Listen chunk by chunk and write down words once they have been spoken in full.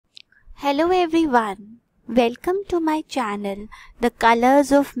Hello everyone, welcome to my channel The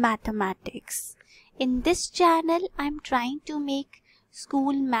Colors of Mathematics. In this channel I am trying to make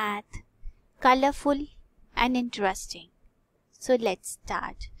school math colorful and interesting. So let's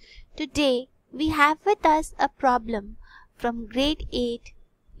start. Today we have with us a problem from grade 8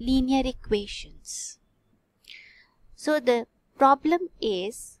 linear equations. So the problem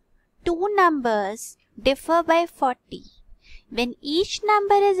is two numbers differ by 40. When each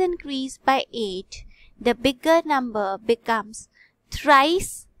number is increased by 8, the bigger number becomes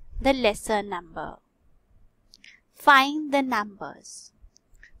thrice the lesser number. Find the numbers.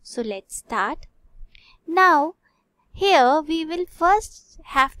 So let's start. Now, here we will first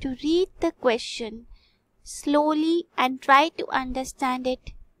have to read the question slowly and try to understand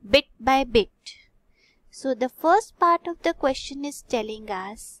it bit by bit. So the first part of the question is telling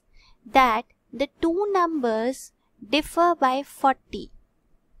us that the two numbers differ by 40.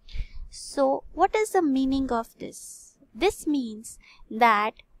 So what is the meaning of this? This means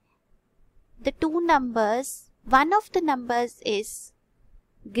that the two numbers, one of the numbers is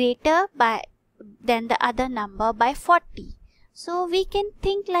greater than the other number by 40. So we can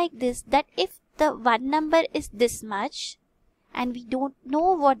think like this, that if the one number is this much and we don't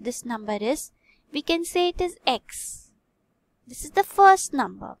know what this number is, we can say it is x. This is the first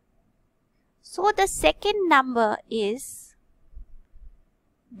number. So the second number is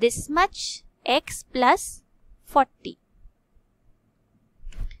this much, x plus 40.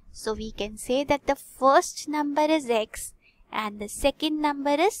 So we can say that the first number is x and the second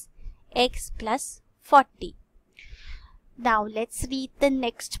number is x plus 40. Now let's read the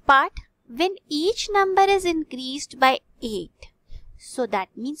next part. When each number is increased by 8, so that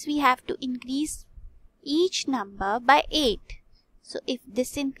means we have to increase each number by 8. So if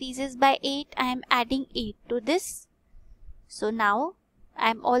this increases by 8, I am adding 8 to this. So now I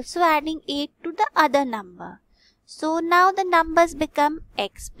am also adding 8 to the other number. So now the numbers become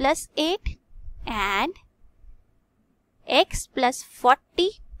x plus 8 and x plus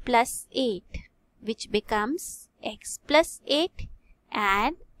 40 plus 8, which becomes x plus 8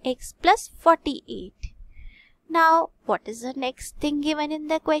 and x plus 48. Now what is the next thing given in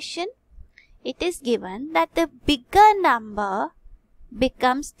the question? It is given that the bigger number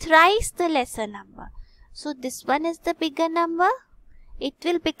becomes thrice the lesser number. So this one is the bigger number. It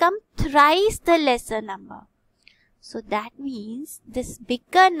will become thrice the lesser number. So that means this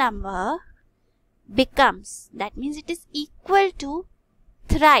bigger number becomes, that means it is equal to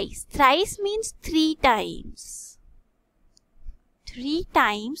thrice. Thrice means 3 times. 3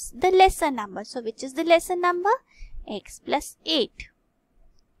 times the lesser number. So which is the lesser number? X plus 8.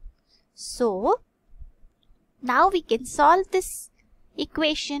 So now we can solve this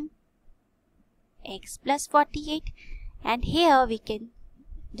equation, x plus 48, and here we can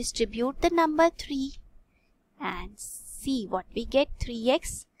distribute the number 3 and see what we get.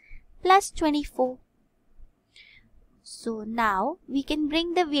 3x plus 24. So now we can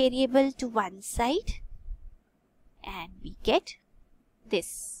bring the variable to one side and we get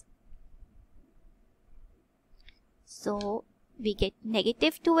this. So we get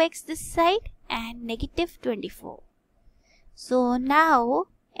negative 2x this side and negative 24. So now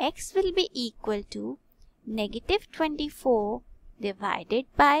x will be equal to negative 24 divided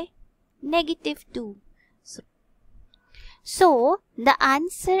by negative 2. So the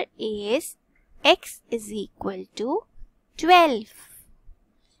answer is x is equal to 12.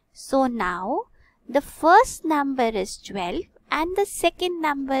 So now the first number is 12 and the second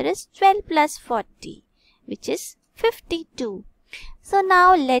number is 12 plus 40, which is 52. So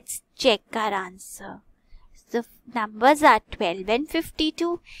now let's check our answer. The numbers are 12 and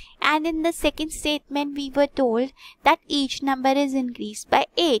 52, and in the second statement we were told that each number is increased by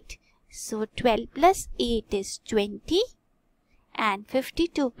 8. So 12 plus 8 is 20 and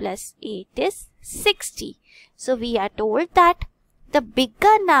 52 plus 8 is 60. So we are told that the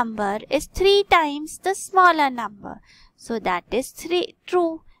bigger number is 3 times the smaller number. So that is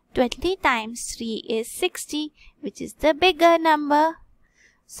true. 20 times 3 is 60, which is the bigger number.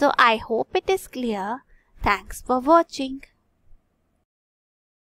 So I hope it is clear. Thanks for watching.